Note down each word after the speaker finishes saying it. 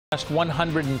Last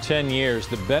 110 years,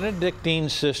 the Benedictine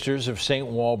Sisters of St.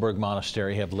 Walburg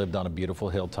Monastery have lived on a beautiful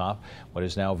hilltop, what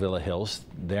is now Villa Hills.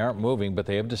 They aren't moving, but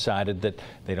they have decided that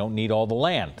they don't need all the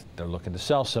land. They're looking to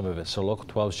sell some of it. So Local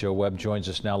 12's Joe Webb joins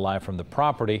us now live from the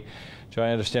property. Joe, I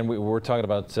understand we're talking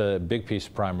about a big piece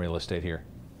of prime real estate here.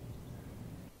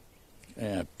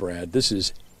 Yeah, Brad, this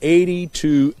is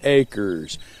 82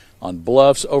 acres on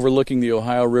bluffs overlooking the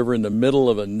Ohio River in the middle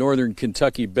of a northern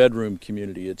Kentucky bedroom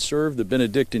community. It served the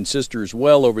Benedictine sisters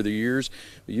well over the years.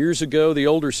 Years ago, the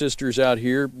older sisters out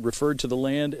here referred to the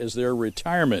land as their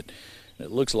retirement. It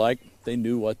looks like they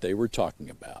knew what they were talking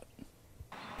about.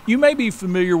 You may be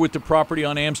familiar with the property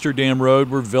on Amsterdam Road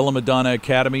where Villa Madonna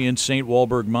Academy and St.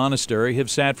 Walburg Monastery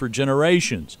have sat for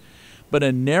generations. But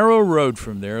a narrow road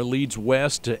from there leads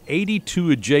west to 82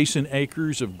 adjacent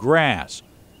acres of grass,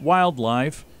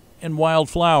 wildlife, and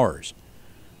wildflowers.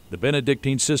 The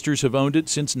Benedictine sisters have owned it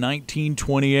since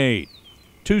 1928.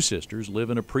 Two sisters live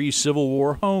in a pre-Civil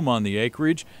War home on the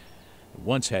acreage. It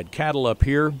once had cattle up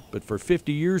here, but for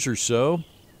 50 years or so,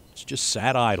 it's just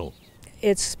sat idle.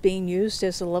 It's being used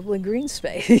as a lovely green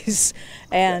space,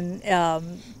 and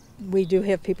we do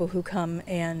have people who come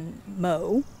and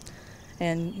mow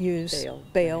and use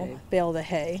bale the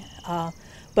hay,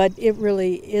 but it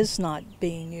really is not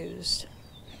being used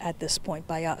at this point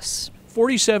by us.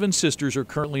 47 sisters are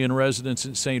currently in residence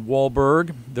in St.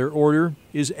 Walburg. Their order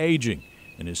is aging,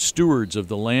 and as stewards of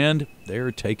the land, they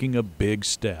are taking a big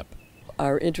step.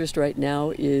 Our interest right now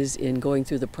is in going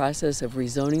through the process of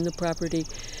rezoning the property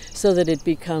so that it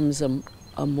becomes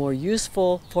a more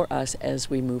useful for us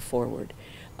as we move forward,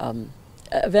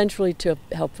 eventually to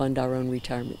help fund our own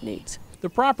retirement needs. The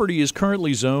property is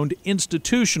currently zoned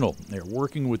institutional. They're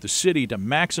working with the city to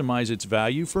maximize its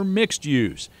value for mixed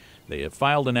use. They have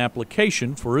filed an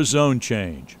application for a zone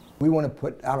change. We want to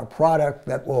put out a product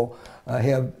that will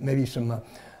have maybe some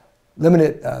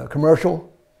limited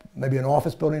commercial, maybe an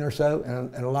office building or so,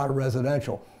 and a lot of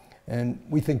residential. And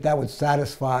we think that would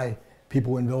satisfy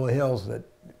people in Villa Hills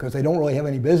because they don't really have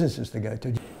any businesses to go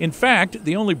to. In fact,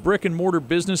 the only brick and mortar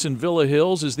business in Villa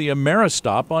Hills is the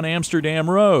Ameristop on Amsterdam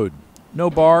Road. No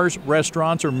bars,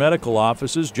 restaurants, or medical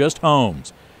offices, just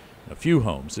homes. A few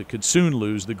homes that could soon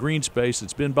lose the green space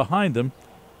that's been behind them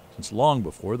since long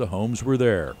before the homes were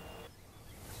there.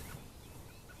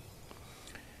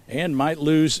 And might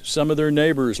lose some of their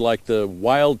neighbors, like the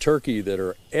wild turkey that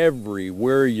are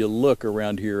everywhere you look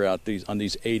around here on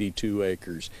these 82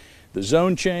 acres. The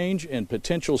zone change and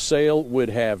potential sale would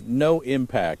have no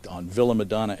impact on Villa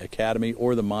Madonna Academy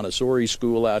or the Montessori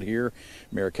school out here.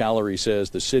 Mayor Callery says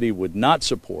the city would not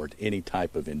support any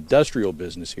type of industrial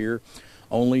business here,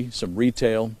 only some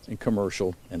retail and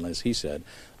commercial, and as he said,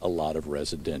 a lot of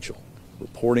residential.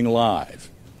 Reporting live,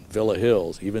 Villa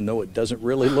Hills, even though it doesn't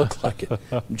really look like it.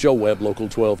 Joe Webb, Local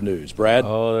 12 News. Brad?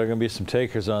 Oh, there are going to be some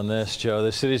takers on this, Joe.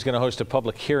 The city is going to host a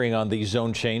public hearing on the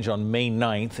zone change on May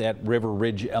 9th at River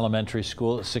Ridge Elementary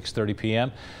School at 6:30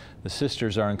 p.m. The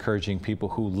sisters are encouraging people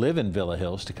who live in Villa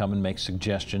Hills to come and make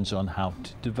suggestions on how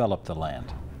to develop the land.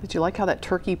 Did you like how that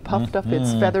turkey puffed up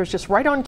its feathers just right on